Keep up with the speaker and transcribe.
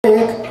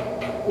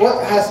what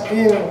has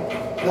been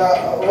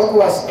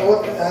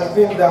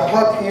the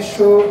hot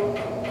issue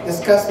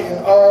discussed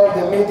in all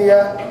the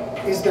media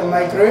is the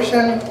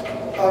migration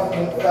of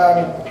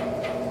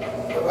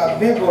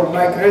people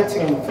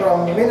migrating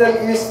from Middle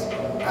East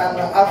and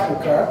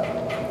Africa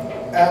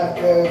and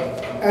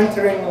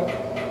entering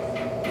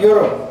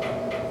Europe.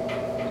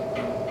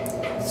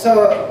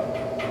 So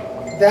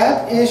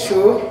that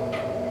issue,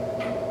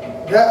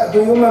 that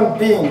human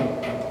being,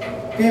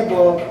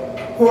 people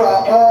who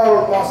are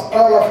almost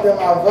all of them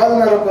are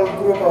vulnerable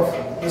group of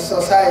the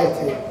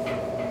society,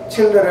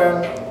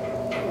 children,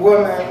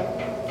 women,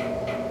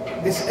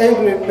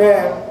 disabled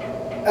men,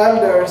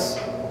 elders,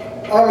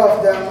 all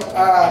of them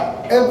are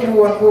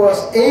everyone who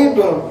was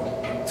able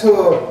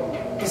to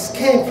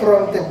escape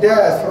from the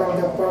death, from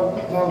the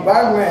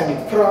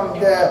bombardment, from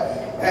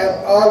the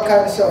all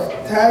kinds of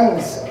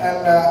tanks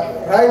and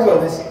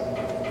rivals,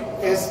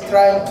 is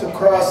trying to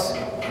cross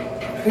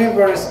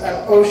rivers and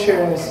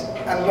oceans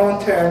and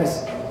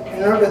mountains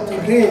in order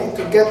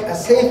to get a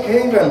safe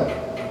haven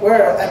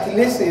where at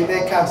least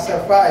they can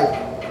survive,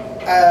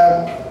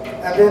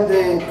 and then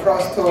they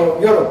cross to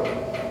Europe.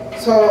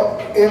 So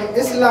in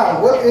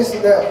Islam, what is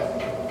the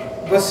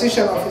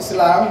position of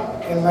Islam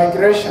in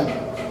migration?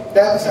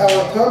 That is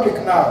our topic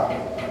now.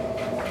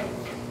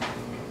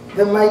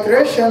 The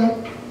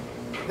migration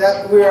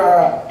that we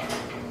are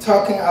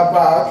talking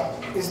about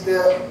is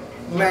the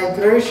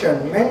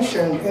migration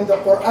mentioned in the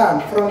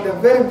Qur'an from the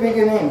very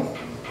beginning,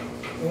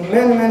 in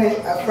many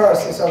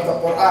verses of the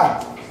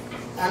Qur'an,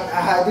 and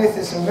a hadith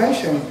is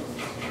mentioned,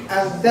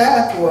 and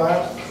that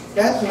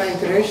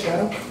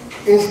migration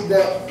is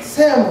the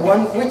same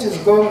one which is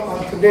going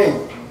on today.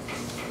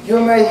 You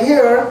may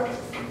hear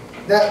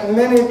that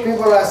many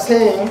people are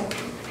saying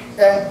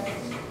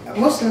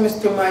Muslims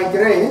to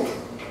migrate.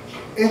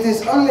 It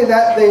is only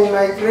that they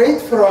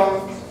migrate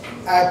from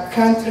a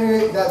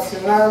country that's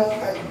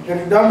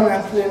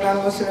predominantly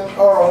non-Muslim,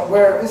 or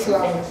where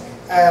Islam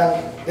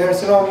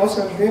there's no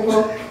Muslim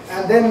people,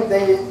 and then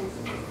they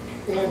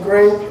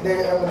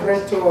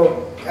immigrate to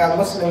a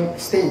Muslim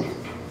state.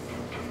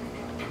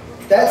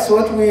 That's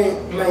what we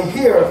may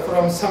hear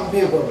from some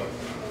people.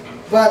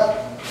 But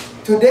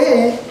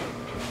today,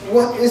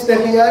 what is the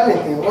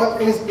reality?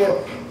 What is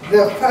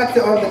the fact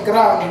on the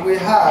ground we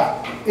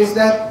have is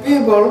that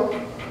people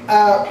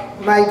are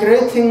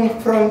migrating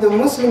from the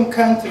Muslim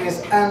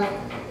countries and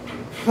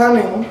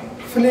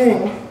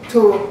fleeing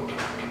to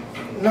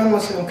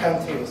non-Muslim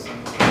countries.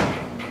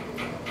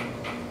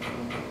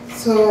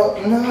 So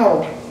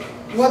now,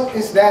 what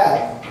is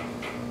that?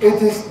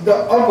 It is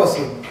the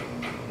opposite.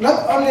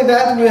 Not only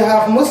that we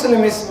have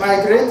Muslims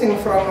migrating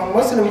from a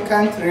Muslim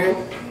country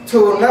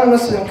to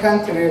non-Muslim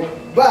country,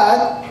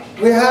 but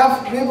we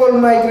have people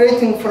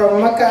migrating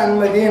from Mecca and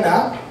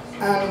Medina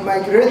and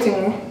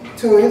migrating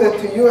to either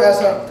to US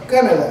or to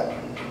Canada.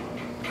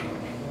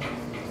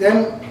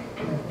 Then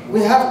we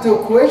have to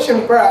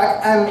question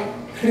back and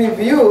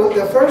review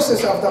the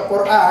verses of the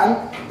Quran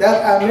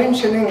that are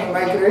mentioning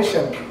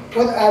migration.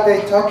 What are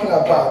they talking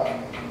about?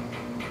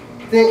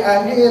 They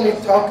are really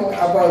talking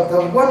about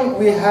the one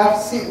we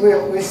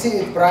see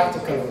it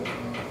practically.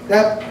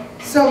 That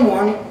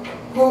someone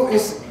who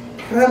is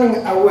running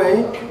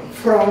away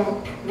from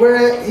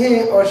where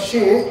he or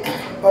she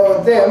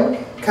or them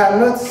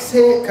cannot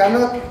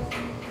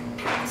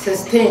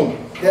sustain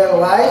their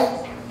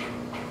life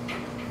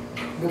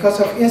because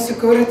of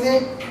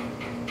insecurity,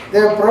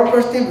 their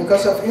property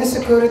because of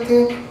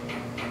insecurity,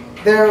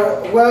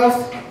 their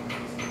wealth,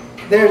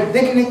 their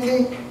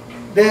dignity,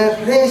 their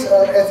race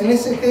or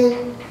ethnicity,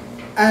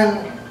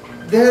 and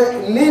their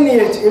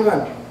lineage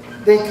even.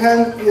 They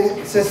can't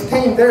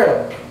sustain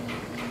there.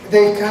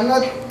 They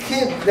cannot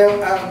keep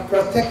them and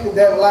protect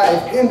their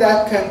life in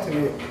that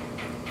country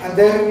and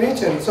their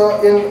religion.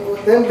 So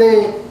then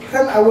they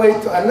run away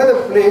to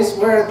another place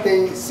where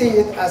they see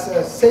it as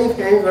a safe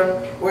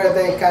haven, where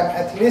they can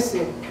at least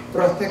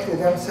protect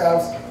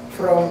themselves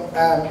from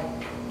a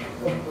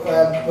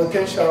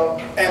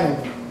potential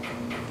enemy.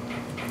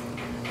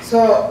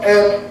 So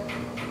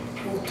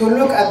to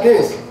look at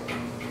this,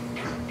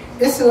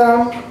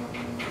 Islam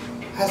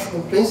has the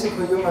basic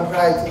human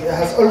rights. It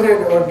has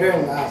already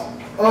ordained us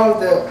all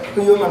the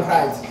human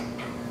rights.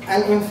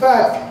 And in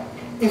fact,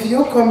 if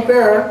you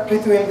compare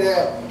between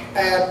the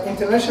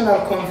International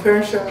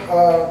Convention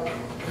of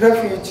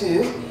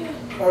Refugees,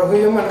 or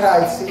Human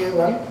Rights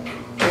even,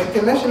 the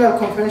International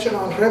Convention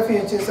on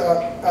Refugees of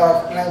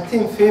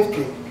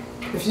 1950,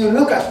 if you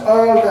look at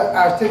all the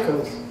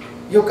articles,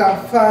 you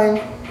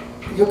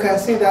can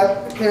see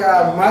that they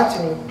are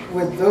matching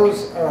with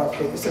those of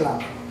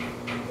Islam,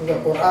 the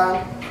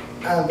Quran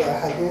and the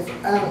Hadith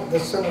and the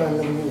Sunnah and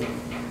the Nabi.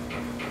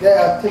 They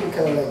are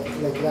typically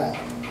like that.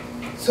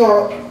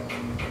 So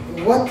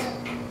what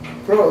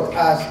brought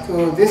us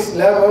to this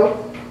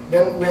level,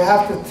 then we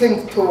have to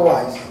think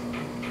twice.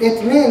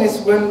 It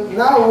means when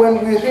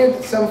we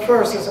read some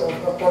verses of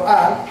the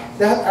Quran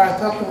that are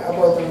talking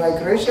about the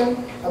migration,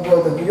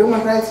 about the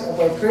human rights,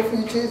 about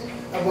refugees,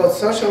 about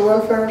social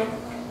welfare,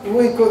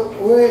 we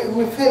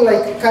feel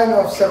like kind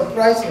of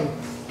surprising.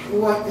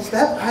 what is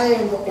that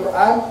ayah in the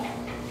Qur'an?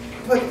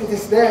 But it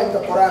is there in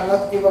the Qur'an,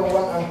 not even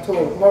 1 and 2,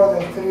 more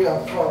than 3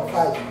 and 4 and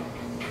 5.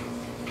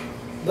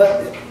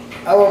 But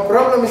our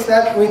problem is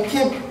that we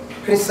keep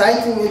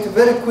reciting it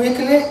very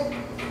quickly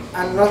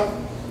and not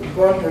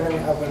pondering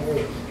upon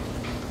it.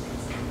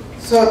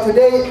 So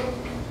today,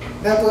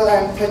 that's what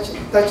I'm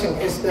touching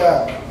is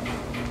the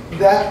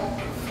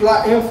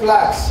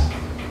influx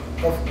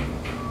of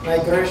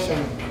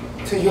migration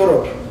to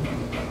Europe.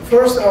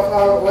 First of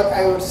all, what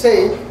I would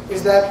say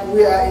is that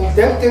we are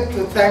indebted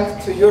to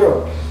thank to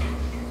Europe.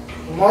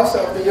 Most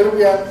of the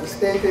European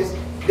states,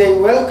 they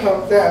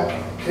welcome them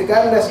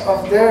regardless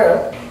of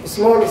their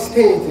small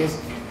status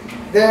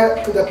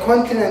there to the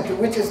continent,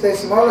 which is the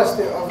smallest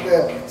of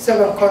the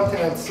 7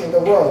 continents in the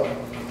world.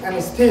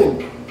 And still,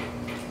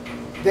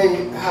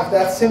 they have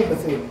that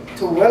sympathy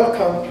to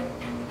welcome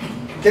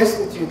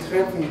destitute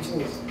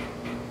refugees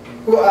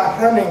who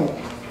are running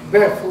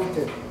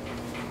barefooted.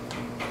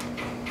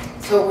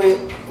 So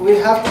we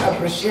have to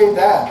appreciate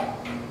that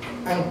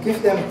and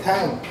give them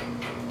time.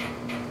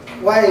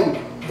 While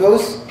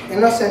those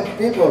innocent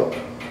people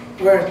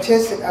were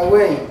chased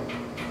away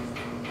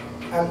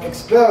and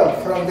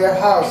expelled from their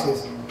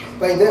houses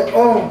by their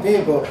own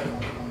people,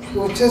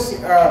 who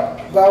just are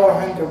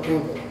power-hungry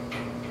people.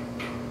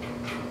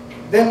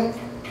 Then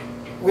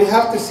we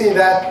have to see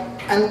that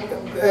and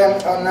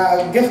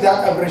give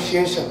that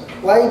appreciation.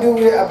 Why do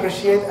we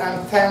appreciate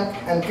and thank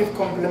and give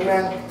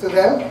compliment to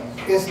them?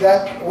 Is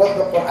that what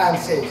the Qur'an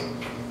says?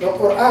 The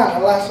Qur'an,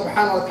 Allah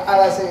subhanahu wa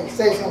ta'ala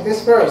says in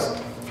this verse,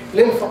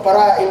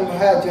 لِلْفُقَرَاءِ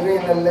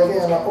الْمُهَاجِرِينَ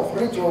الَّذِينَ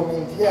أُخْرِجُوا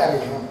مِنْ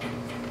دِيَارِهِمْ.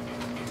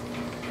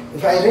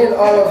 If I read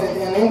all of it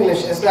in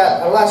English, is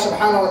that Allah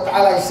subhanahu wa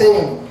ta'ala is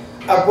saying,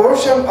 a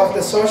portion of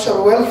the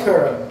social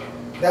welfare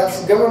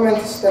that's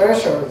government's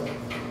treasury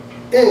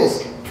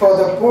is for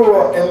the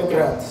poor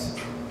immigrants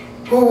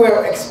who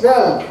were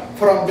expelled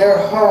from their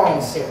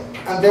homes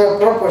and their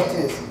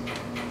properties.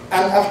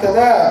 And after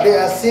that, they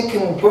are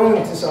seeking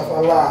bounties of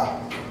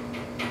Allah.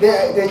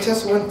 They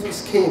just want to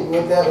escape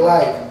with their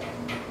life.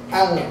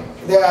 And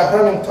they are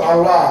running to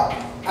Allah.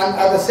 And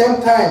at the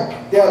same time,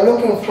 they are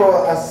looking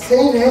for a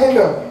safe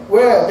haven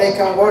where they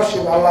can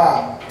worship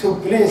Allah, to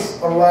please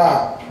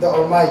Allah, the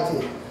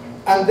Almighty.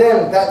 And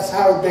then that's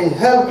how they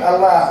help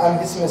Allah and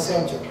His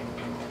Messenger.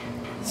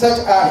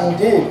 Such are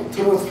indeed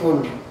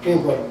truthful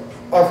people.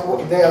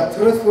 They are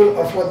truthful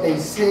of what they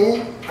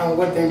say and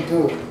what they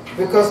do,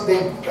 because they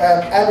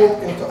add it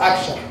into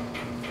action.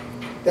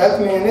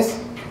 That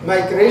means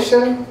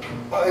migration,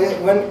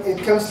 when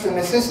it comes to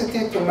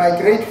necessity to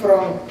migrate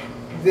from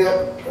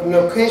the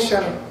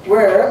location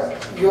where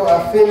you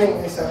are feeling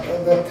is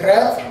the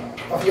threat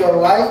of your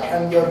life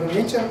and your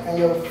religion and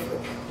your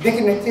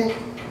dignity,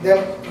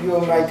 then you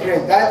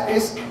migrate. That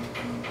is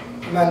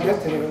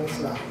mandatory in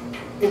Islam.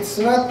 It's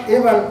not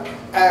even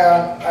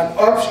an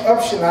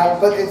optional,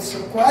 but it's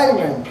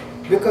requirement,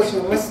 because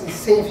you must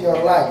save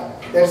your life.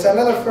 There's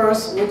another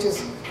verse which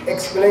is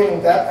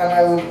explaining that, and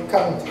I will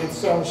come to it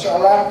soon,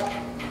 inshallah.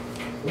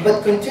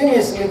 But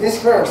continuously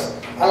this verse,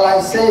 Allah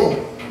is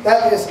saying,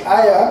 that is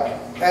ayah,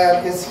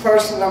 is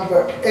verse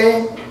number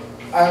 8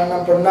 and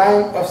number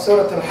 9 of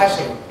Surah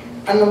Al-Hashr.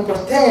 And number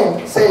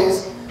 10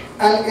 says,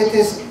 and it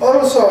is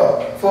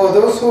also for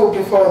those who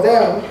before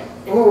them,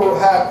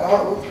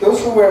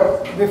 those who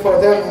were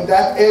before them in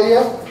that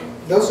area,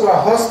 those who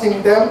are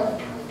hosting them,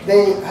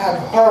 they had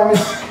homes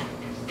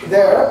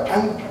there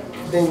and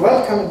they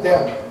welcomed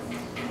them.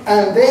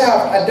 And they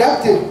have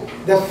adopted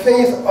the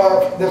faith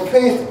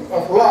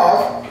of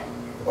love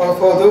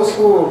for those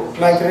who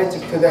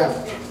migrated to them.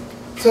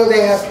 So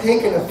they have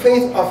taken a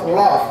faith of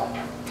love,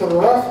 to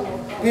love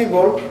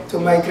people, to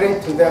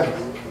migrate to them.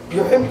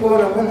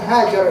 يُحِبُّونَ مَنْ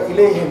هَاجَرَ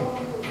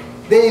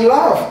إِلَيْهِمْ. They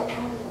love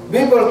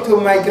people to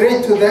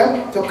migrate to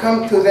them, to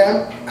come to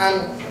them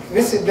and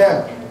visit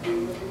them.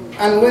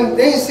 And when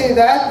they see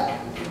that,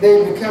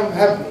 they become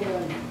happy.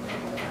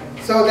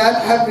 So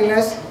that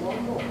happiness,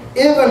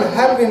 even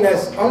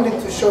happiness only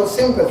to show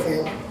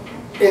sympathy,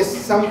 is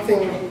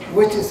something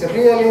which is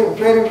really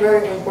very,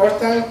 very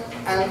important,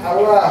 and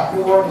Allah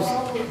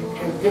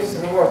gives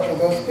reward to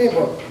those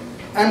people.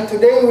 And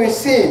today we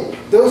see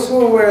those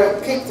who were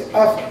kicked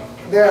off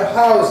their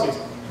houses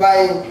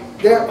by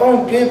their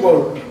own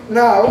people.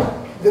 Now,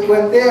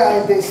 when they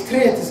are in the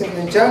streets,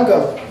 in the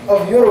jungle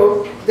of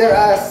Europe, there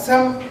are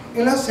some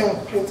innocent,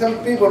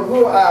 some people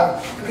who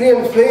are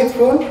real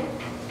faithful,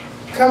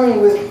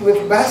 coming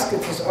with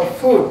baskets of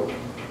food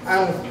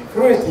and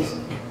fruits,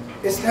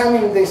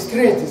 standing in the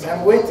streets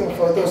and waiting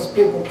for those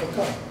people to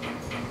come.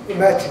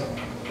 Imagine.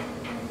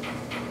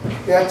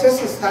 They are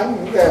just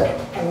standing there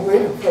and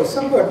waiting for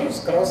somebody who's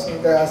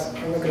crossing there as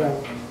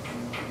immigrant.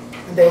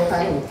 And they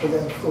hand to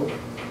them food.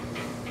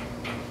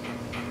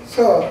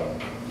 So,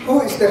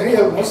 who is the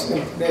real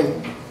Muslim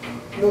today?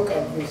 Look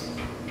at this.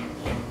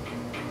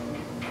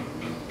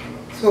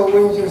 So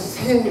when you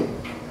see,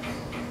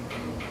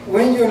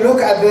 when you look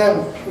at them,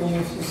 when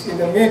you see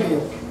the media,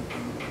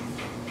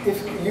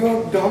 if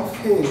you don't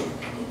feel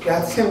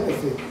that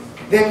sympathy,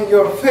 then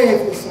your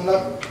faith is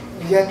not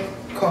yet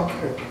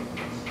conquered.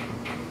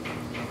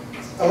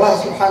 Allah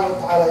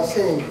subhanahu wa ta'ala is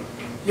saying,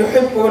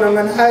 يُحِبُّونَ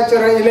مَنْ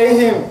هَاجَرَ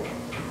إِلَيْهِمْ.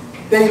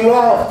 They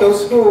love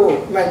those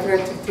who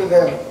migrated to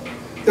them,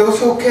 those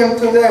who came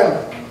to them,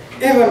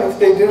 even if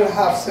they didn't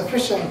have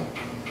sufficient,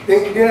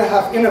 they didn't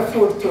have enough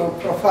food to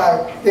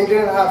provide, they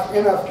didn't have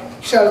enough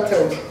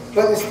shelters,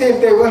 but still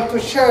they want to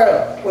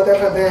share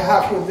whatever they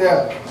have with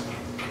them.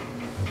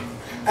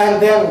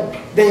 And then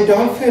they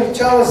don't feel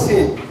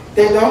jealousy,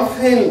 they don't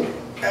feel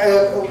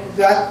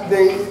that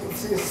they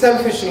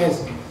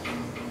selfishness,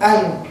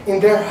 and in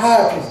their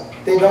hearts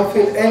they don't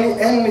feel any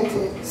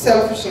enmity,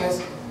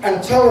 selfishness,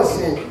 and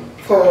jealousy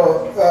for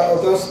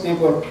those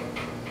people.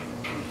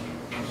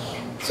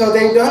 So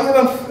they don't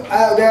even,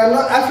 they are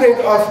not afraid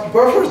of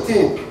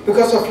poverty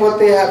because of what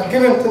they have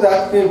given to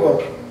that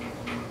people,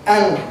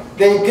 and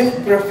they give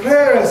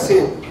preference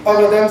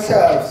over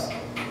themselves.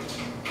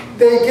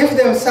 They give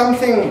them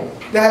something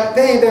that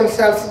they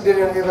themselves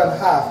didn't even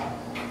have.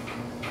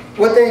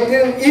 What they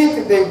didn't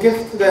eat, they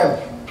give to them.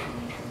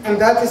 And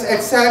that is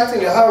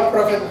exactly how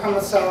Prophet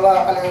Muhammad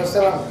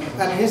ﷺ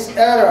and his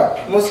era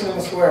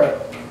Muslims were.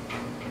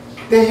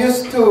 They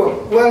used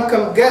to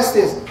welcome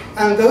guests,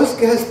 and those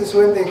guests,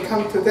 when they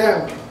come to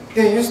them,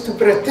 they used to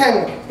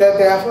pretend that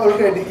they have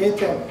already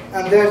eaten,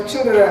 and their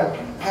children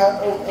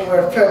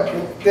were fed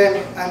with them,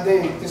 and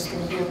they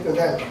distribute to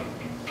them.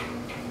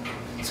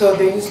 So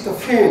they used to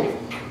feed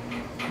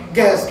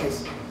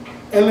guests,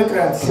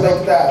 immigrants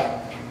like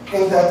that,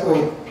 in that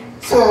way.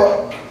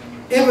 So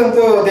even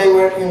though they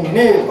were in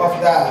need of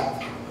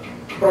that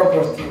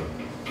property,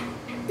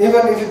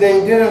 even if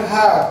they didn't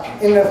have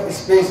enough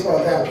space for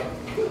them,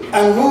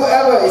 and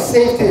whoever is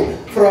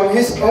saved from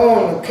his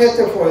own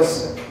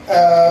caterpillars,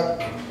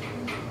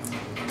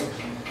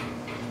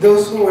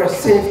 those who were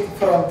saved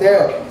from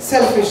their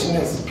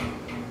selfishness,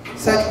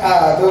 such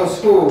are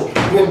those who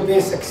will be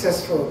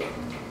successful.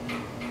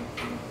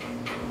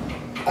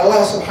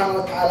 Allah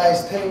subhanahu wa ta'ala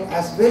is telling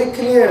us very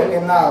clearly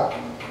now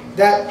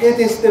that it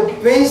is the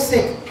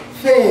basic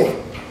faith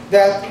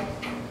that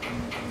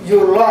you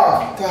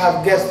love to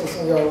have guests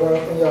in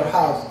your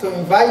house, to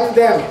invite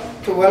them,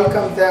 to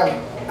welcome them,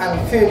 and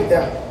feed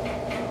them.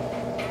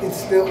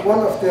 It's one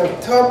of the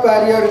top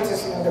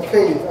priorities in the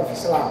faith of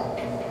Islam.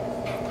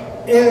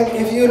 And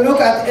if you look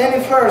at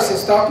any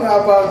verses talking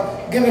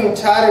about giving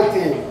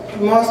charity,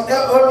 most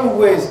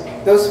always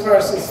those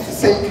verses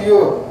say to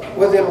you,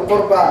 وَذِي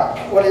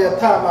الْقُرْبَى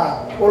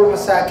وَالْيَتَامَى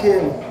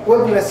وَالْمَسَاكِينِ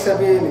وَابْنَ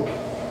السَّبِيلِ.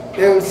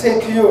 They will say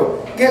to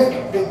you, give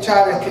the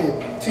charity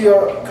to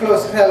your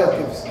close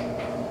relatives,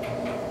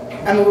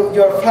 and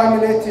your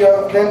family to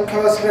your then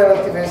close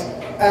relatives,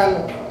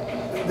 and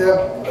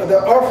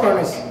the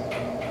orphans,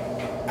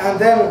 and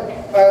then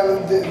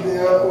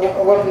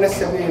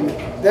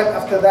then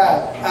after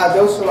that are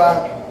those who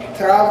are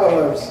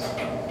travelers,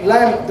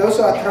 those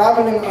who are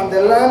traveling on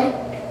the land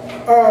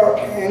or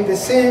in the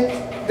sea,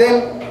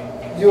 then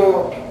you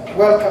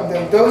welcome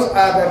them. Those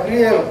are the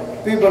real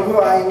people who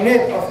are in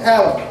need of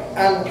help,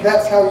 and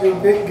that's how you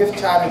give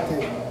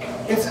charity.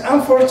 It's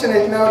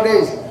unfortunate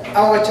nowadays,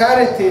 our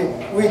charity,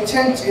 we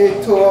change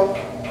it to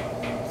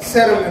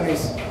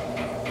ceremonies,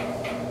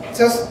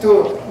 just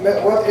to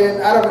what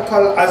in Arabic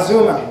called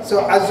azuma.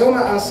 So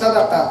azuma and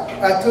sadaqah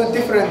are two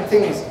different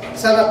things.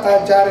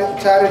 Sadaqah,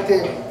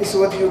 charity, is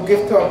what you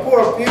give to a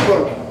poor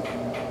people,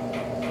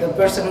 the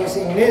person who is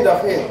in need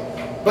of it.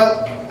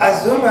 But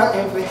azuma,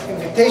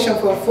 invitation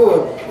for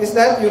food, is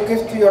that you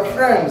give to your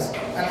friends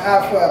and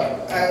have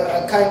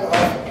a kind of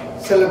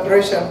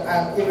celebration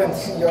and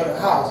events in your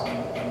house.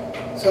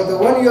 So the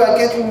one you are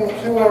getting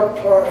reward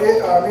for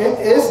it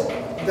is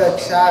the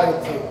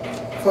charity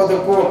for the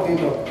poor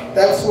people.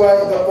 That's why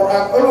the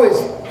Qur'an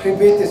always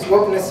repeats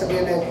وَابْنِ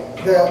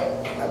السَّبِيلِ, the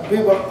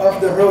people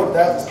of the road,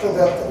 that's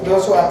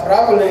those who are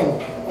traveling,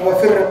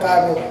 وَفِي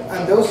الرِّقَابِ,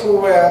 and those who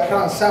were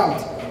ransomed,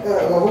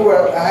 who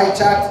were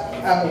hijacked,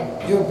 and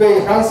you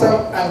pay ransom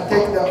and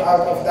take them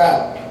out of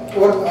that.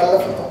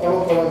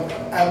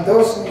 And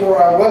those who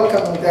are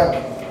welcoming them.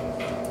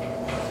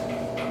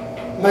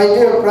 My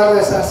dear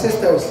brothers and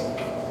sisters,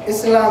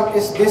 Islam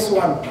is this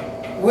one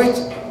which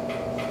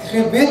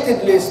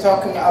repeatedly is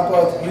talking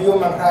about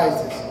human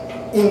rights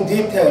in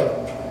detail,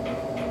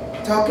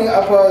 talking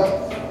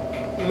about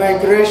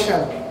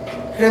migration,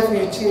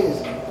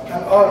 refugees,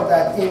 and all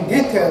that in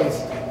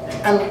details.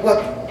 And what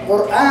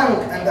Qur'an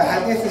and the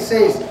Hadith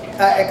says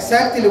are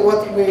exactly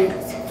what we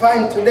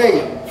find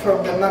today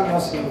from the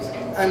non-Muslims,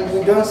 and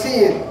we don't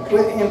see it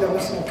within the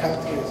Muslim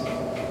countries.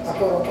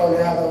 أقول قولي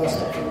هذا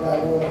وأستغفر الله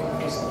لي ولكم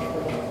فاستغفروه.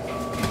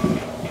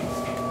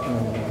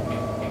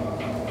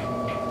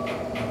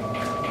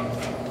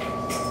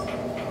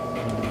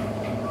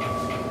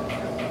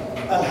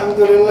 الحمد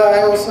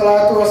لله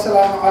والصلاة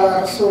والسلام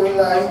على رسول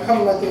الله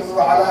محمد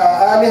وعلى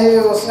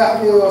آله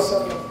وصحبه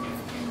وسلم.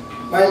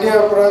 My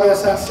dear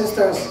brothers and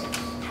sisters,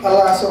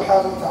 Allah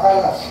subhanahu wa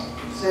ta'ala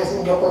says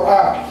in the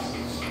Qur'an,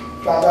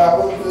 بعد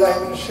أعوذ بالله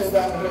من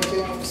الشيطان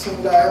الرجيم بسم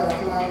الله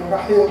الرحمن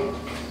الرحيم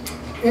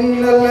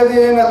إن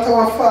الذين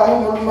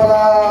توفاهم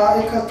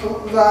الملائكة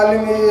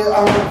ظالمي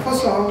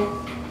أنفسهم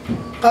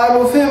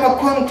قالوا فيما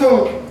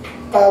كنتم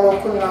قالوا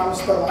كنا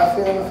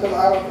مستضعفين في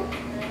الأرض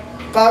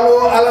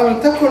قالوا ألم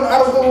تكن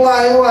أرض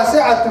الله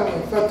واسعة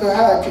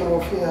فتهاجروا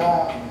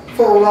فيها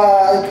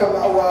فأولئك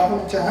مأواهم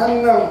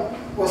جهنم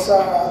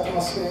وساءت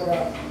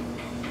مصيرا.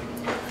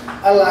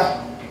 Allah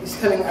is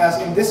telling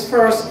us in this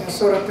verse in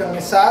Surah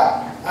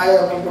An-Nisa,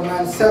 ayah number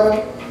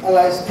 97,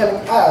 Allah is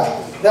telling us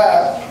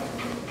that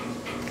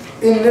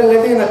إِنَّ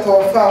الَّذِينَ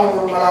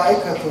تَوَفَّاهُمُ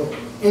الْمَلَائِكَةُ,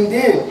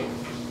 indeed,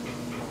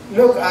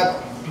 look at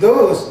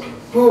those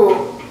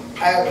who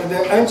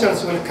the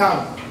angels will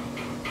come.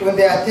 When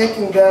they are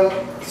taking their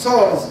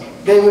souls,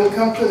 they will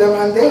come to them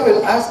and they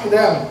will ask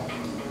them,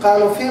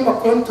 قَالُوا فِيمَ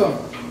كُنْتُمْ,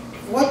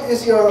 what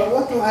has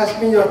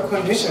been your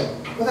condition?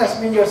 What has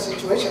been your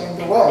situation in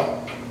the world?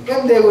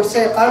 Then they would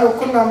say, قَالُوا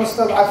كُنَّا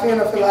مُسْتَضْعَفِينَ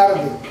فِي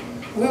الْأَرْضِ,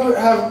 we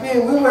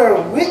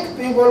were weak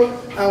people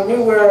and we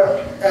were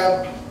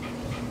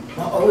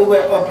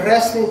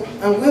oppressed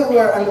and we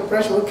were under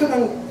pressure. We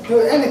couldn't do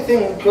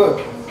anything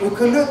good. We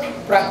could not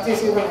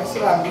practice even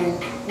Islam.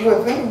 We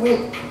were very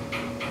weak.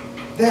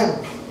 Then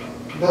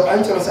the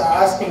angels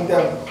are asking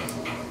them,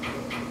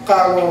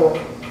 قَالُوا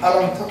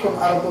أَلَمْ تَكُنْ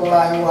أَرْضُ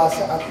اللَّهِ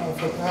وَاسِعَةً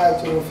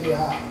فَتُهَاجِرُوا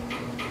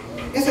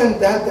فِيهَا. Isn't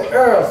that the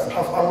earth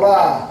of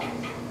Allah,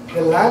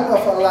 the land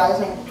of Allah,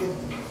 isn't it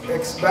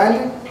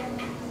expanded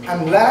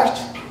and large?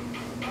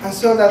 And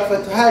so that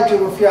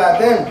فَتُهَاجِرُوا فِيهَا,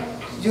 then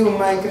you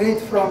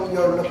migrate from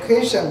your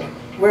location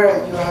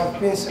where you have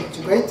been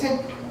subjugated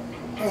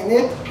in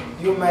it,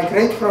 you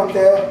migrate from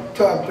there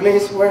to a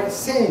place where it's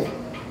safe.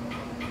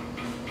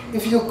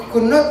 If you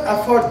could not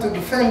afford to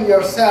defend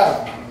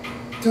yourself,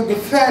 to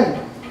defend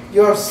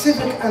your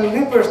civic and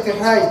liberty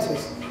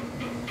rights,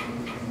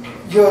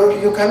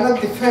 you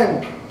cannot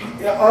defend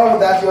all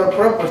that, your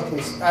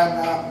properties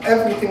and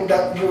everything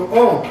that you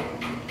own,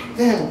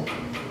 then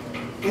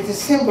it is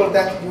simple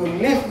that you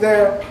live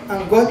there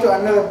and go to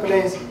another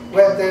place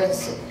where there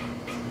is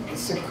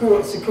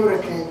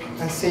security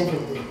and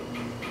safety.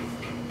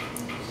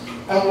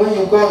 And when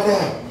you go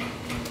there,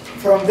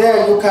 from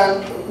there you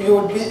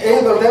will be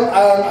able, then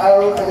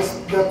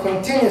the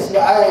continuously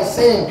I is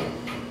saying,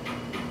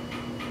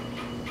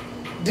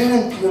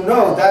 didn't you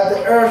know that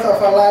the earth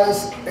of Allah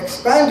is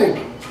expanded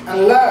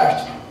and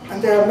large,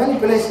 and there are many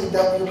places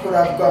that you could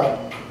have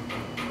gone?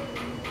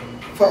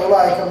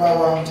 فَأُولَٰئِكَ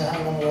مَأْوَاهُمْ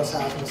جَهَنَّمُ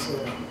وَسَاءَتْ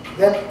مَصِيرًا.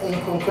 Then in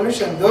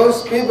conclusion,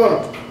 those people,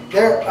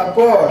 their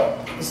abode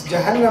is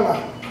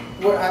Jahannam,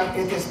 and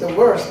it is the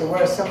worst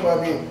where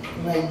somebody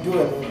may do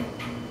it.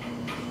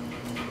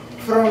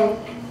 From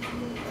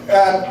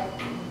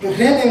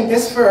reading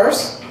this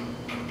verse,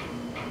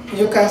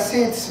 you can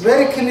see it's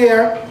very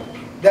clear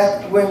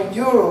that when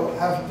you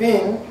have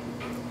been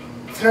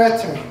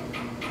threatened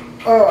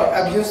or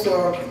abused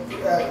or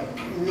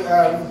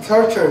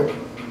tortured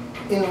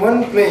in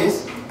one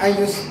place and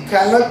you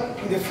cannot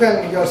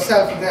defend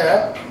yourself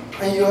there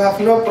and you have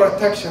no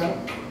protection,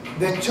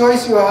 the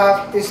choice you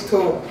have is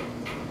to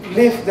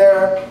live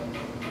there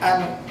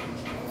and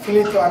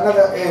flee to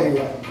another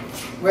area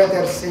where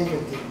there's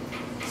safety.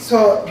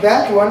 So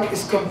that one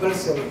is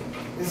compulsory.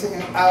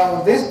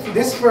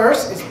 This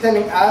verse is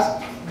telling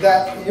us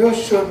that you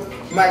should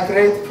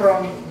migrate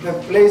from the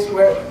place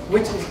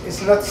which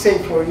is not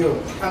safe for you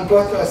and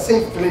go to a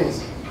safe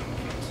place.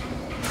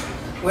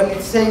 When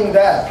it's saying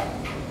that,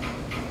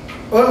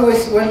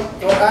 always when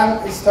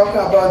Qur'an is talking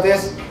about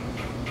this,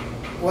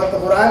 what the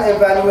Qur'an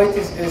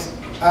evaluates is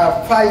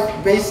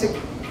 5 basic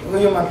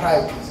human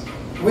rights,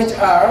 which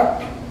are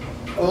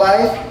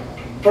life,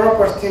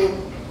 property,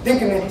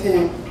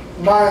 dignity,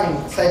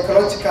 mind,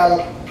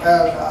 psychological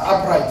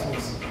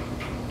uprightness.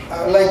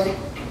 Like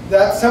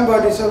that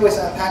somebody is always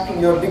attacking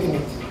your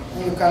dignity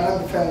and you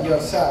cannot defend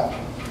yourself.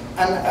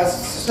 And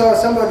so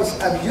somebody is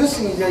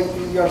abusing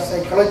your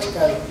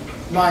psychological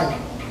mind.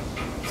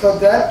 So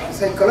that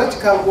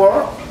psychological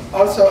war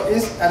also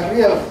is a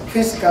real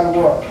physical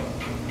war.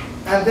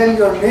 And then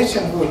your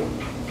nationhood.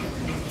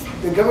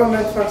 The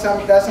government, for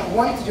example, doesn't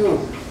want you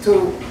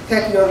to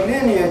take your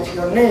lineage,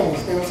 your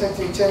names. They will say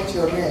to change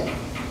your name.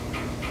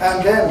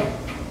 And then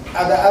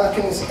the other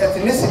thing is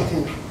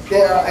ethnicity.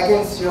 They are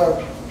against your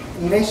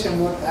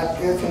nationhood and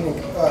ethnic.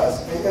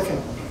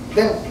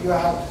 Then you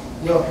have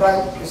your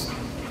right. Is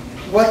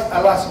what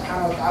Allah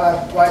subhanahu wa ta'ala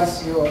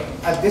advises you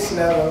at this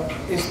level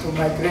is to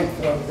migrate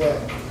from there.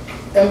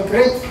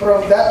 Emigrate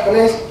from that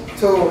place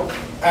to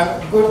a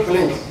good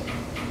place.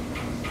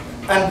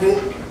 And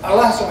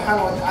Allah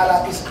subhanahu wa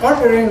ta'ala is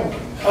ordering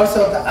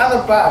also the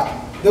other part,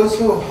 those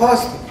who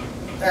host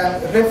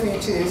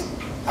refugees,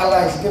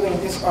 Allah is giving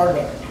this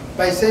order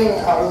by saying,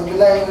 أعوذ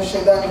بالله من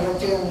الشيطان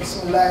الرجيم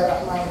بسم الله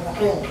الرحمن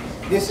الرحيم.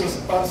 This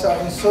is also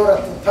in Surah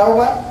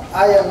At-Tawbah,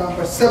 ayah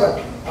number 7.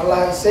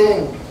 Allah is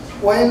saying,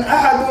 وَإِنْ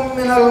أَحَدٌ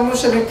مِّنَ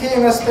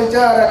الْمُشْرِكِينَ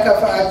اسْتَجَارَكَ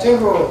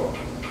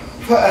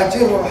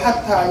فَأَجِرْهُ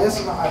حَتَّى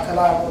يَسْمَعَ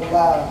كَلَامَ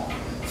اللَّهِ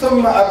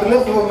ثُمَّ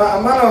أَبْلِغْهُ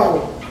مَأْمَنَهُ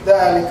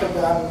ذَلِكَ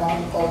بِأَنَّهُمْ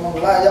قَوْمٌ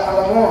لَا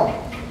يَعْلَمُونَ.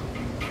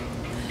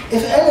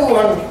 If any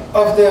one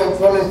of the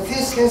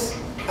polytheists,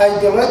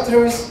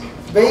 idolaters,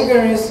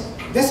 beggars,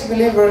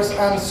 disbelievers,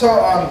 and so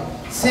on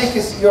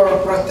seeks your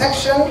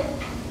protection,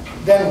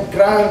 then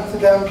grant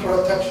them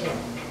protection.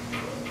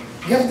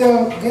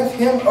 Give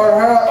him or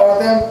her or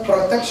them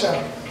protection,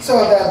 so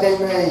that they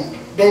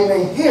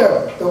may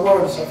hear the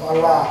words of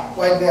Allah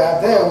while they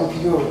are there with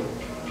you.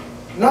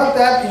 Not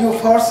that you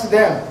force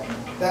them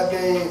that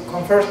they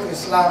convert to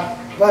Islam,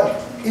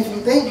 but if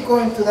they go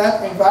into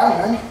that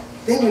environment,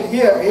 they will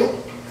hear it,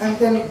 and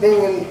then they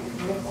will,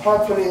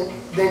 hopefully,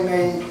 they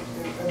may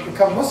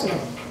become Muslim.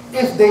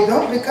 If they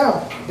don't become,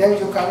 then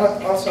you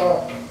cannot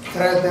also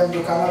threat them,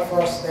 you cannot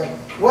force them.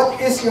 What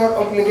is your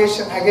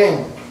obligation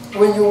again?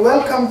 When you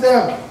welcome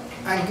them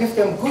and give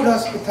them good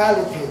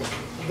hospitality,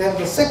 then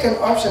the second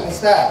option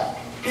is that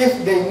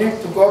if they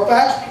need to go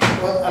back,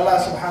 what Allah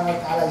subhanahu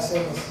wa ta'ala is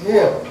saying is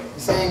here,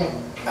 he's saying,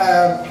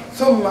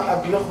 ثُمَّ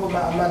أَبْلِغْهُ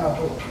مَأْمَنَهُ,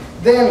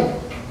 then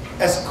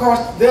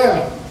escort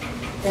them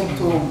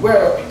into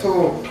where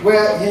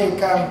he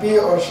can be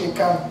or she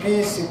can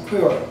be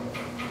secure.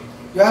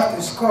 You have to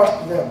escort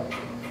them.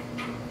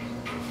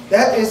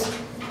 That is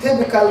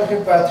typical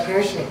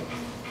repatriation.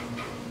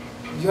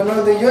 You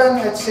know, the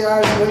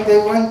UNHCR, when they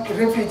want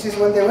refugees,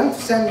 when they want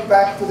to send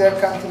back to their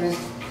countries,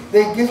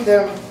 they give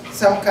them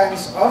some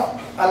kinds of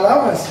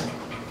allowance,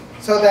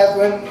 so that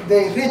when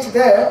they reach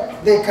there,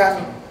 they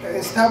can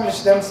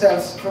establish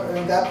themselves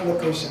in that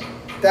location.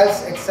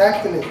 That's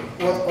exactly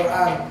what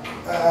Qur'an,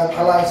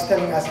 Allah is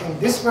telling us in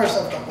this verse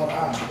of the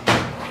Qur'an.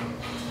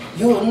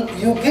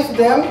 You give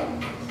them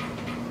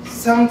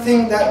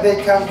something that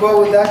they can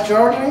go with that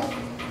journey,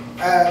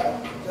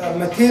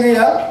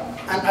 material,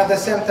 and at the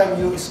same time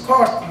you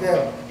escort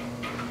them.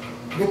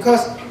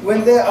 Because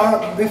when they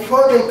are,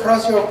 before they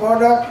cross your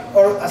border,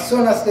 or as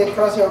soon as they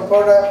cross your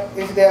border,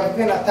 if they have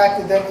been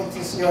attacked, then it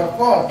is your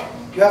fault.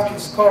 You have to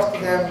escort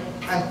them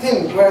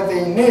until where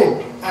they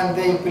need and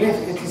they believe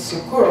it is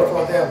secure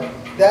for them.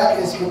 That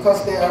is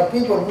because they are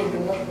people who do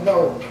not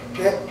know.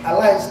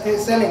 Allah is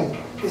telling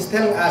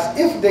us,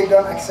 if they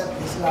don't accept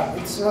Islam,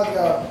 it's not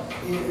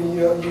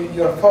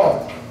your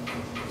fault.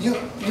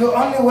 You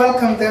only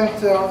welcome them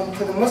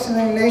to the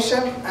Muslim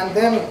nation, and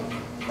then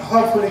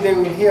hopefully they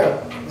will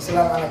hear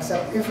Islam and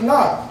accept. If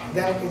not,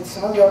 then it's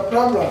not your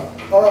problem.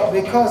 Or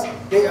because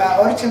they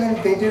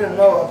didn't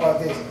know about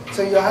this.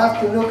 So you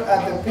have to look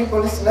at the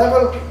people's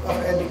level of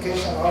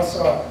education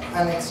also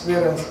and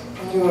experience.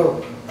 And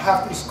you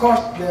have to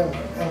escort them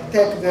and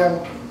take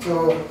them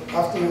to,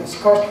 after you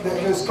escort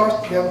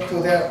them to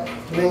their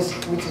place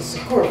which is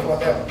secure for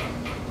them.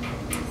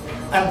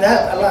 And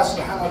that Allah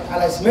subhanahu wa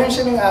ta'ala is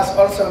mentioning us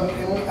also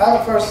in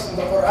other verses in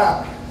the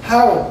Quran,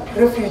 how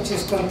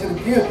refugees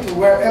contribute to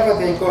wherever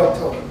they go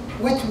to,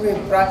 which we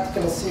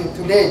practically see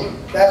today,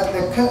 that the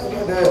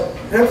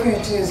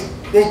refugees,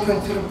 they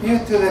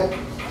contribute to the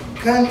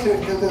country,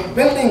 to the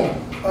building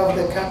of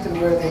the country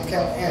where they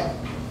came in.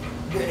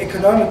 The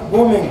economic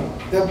booming,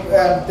 the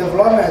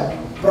development,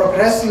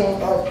 progressing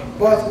of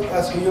both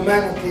as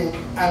humanity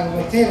and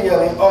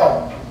materially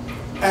all.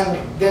 And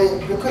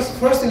because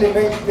firstly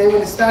they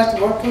will start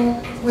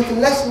working with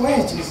less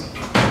wages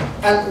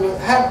and will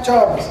have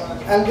jobs,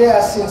 and they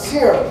are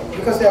sincere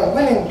because they are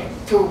willing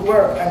to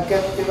work and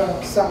get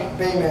even some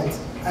payments,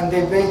 and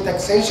they pay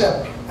taxation,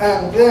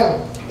 and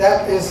then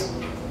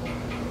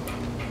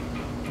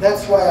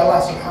that's why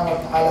Allah subhanahu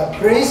wa ta'ala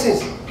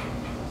praises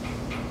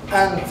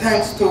and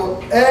thanks to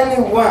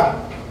anyone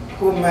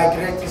who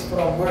migrates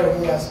from where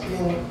he has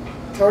been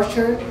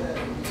tortured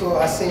to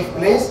a safe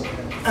place,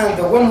 and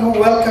the one who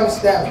welcomes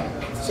them.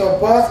 So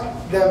both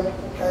the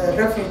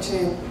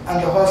refugee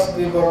and the host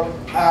people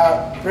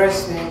are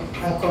praising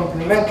and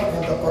complimented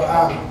in the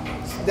Quran.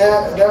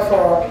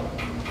 Therefore,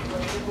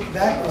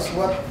 that is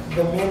what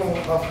the meaning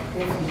of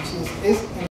refugees is.